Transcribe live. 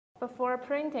Before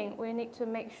printing, we need to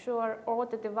make sure all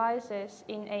the devices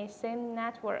in a same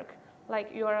network,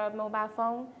 like your mobile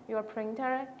phone, your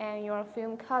printer, and your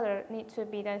film cutter need to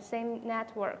be the same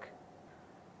network.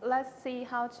 Let's see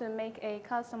how to make a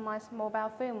customized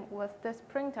mobile film with this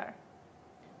printer.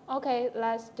 Okay,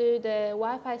 let's do the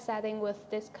Wi-Fi setting with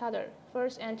this cutter.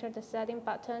 First, enter the setting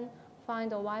button,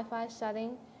 find the Wi-Fi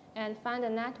setting, and find the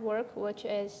network which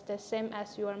is the same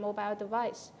as your mobile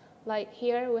device. Like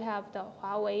here we have the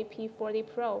Huawei P40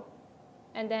 Pro.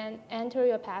 And then enter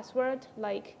your password,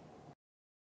 like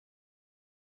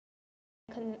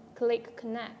click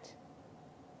connect.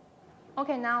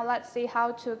 Okay, now let's see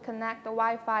how to connect the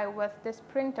Wi-Fi with this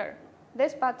printer.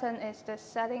 This button is the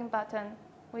setting button.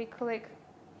 We click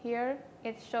here,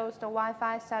 it shows the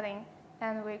Wi-Fi setting,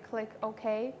 and we click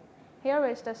OK. Here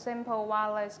is the simple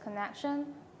wireless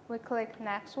connection. We click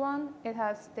next one, it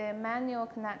has the manual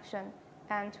connection,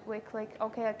 and we click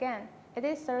OK again. It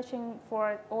is searching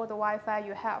for all the Wi-Fi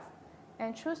you have,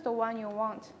 and choose the one you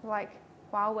want, like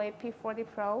Huawei P40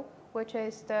 Pro, which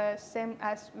is the same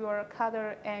as your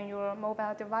cutter and your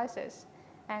mobile devices,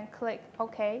 and click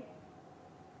OK.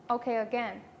 OK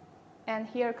again. And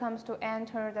here comes to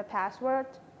enter the password.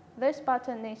 This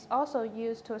button is also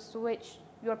used to switch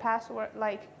your password,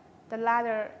 like the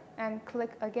ladder, and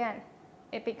click again.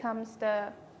 It becomes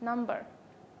the number.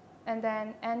 And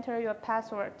then enter your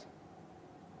password.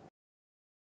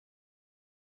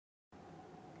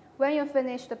 When you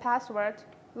finish the password,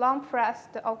 long press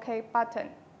the OK button,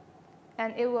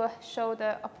 and it will show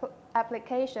the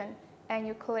application, and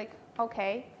you click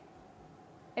OK.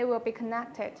 It will be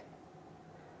connected.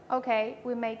 OK,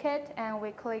 we make it, and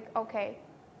we click OK.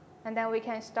 And then we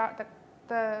can start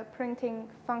the printing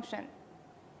function.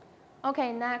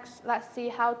 Okay, next, let's see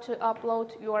how to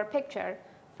upload your picture.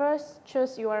 First,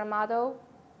 choose your model,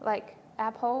 like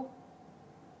Apple.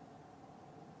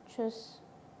 Choose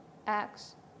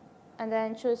X. And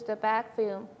then choose the back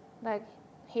film, like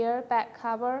here, back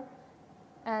cover,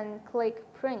 and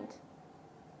click print.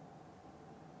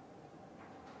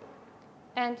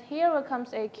 And here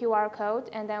comes a QR code,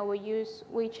 and then we use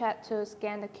WeChat to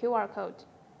scan the QR code.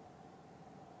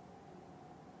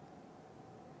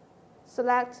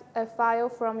 Select a file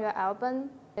from your album,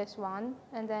 this one,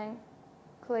 and then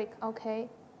click OK,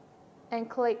 and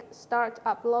click Start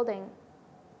Uploading.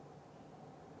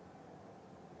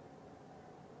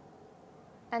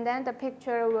 And then the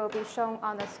picture will be shown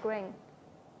on the screen.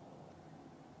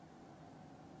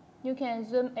 You can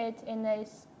zoom it in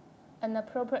an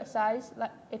appropriate size,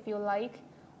 if you like,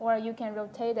 or you can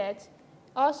rotate it.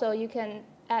 Also, you can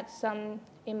add some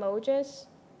emojis,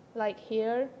 like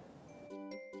here.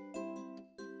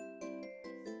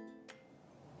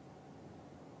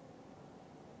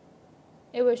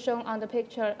 It will show on the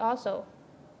picture also.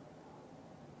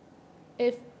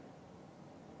 If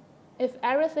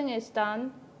everything is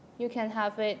done, you can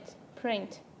have it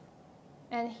print.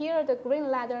 And here the green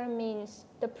ladder means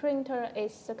the printer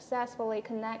is successfully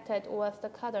connected with the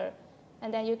cutter,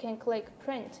 and then you can click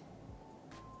print.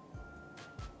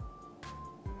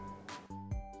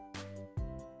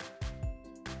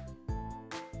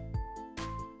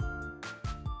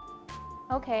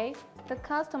 Okay, the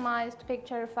customized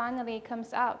picture finally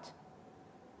comes out.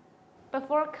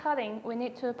 Before cutting, we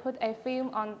need to put a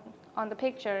film on the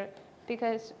picture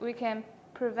because we can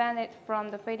prevent it from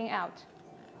the fading out.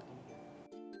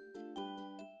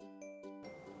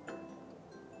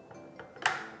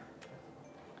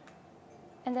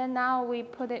 And then now we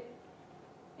put it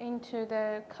into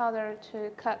the cutter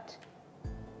to cut.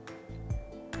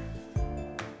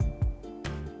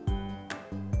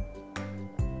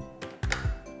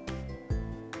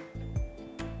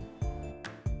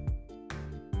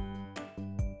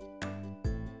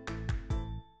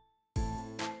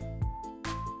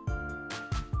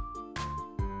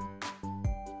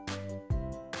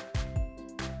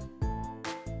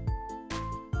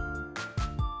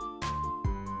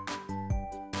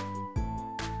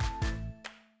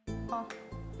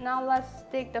 Now let's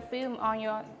stick the film on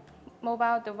your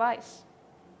mobile device.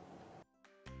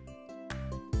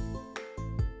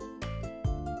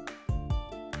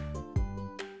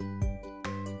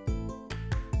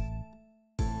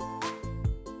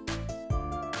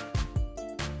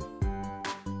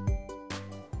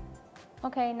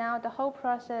 Okay, now the whole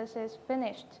process is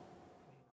finished.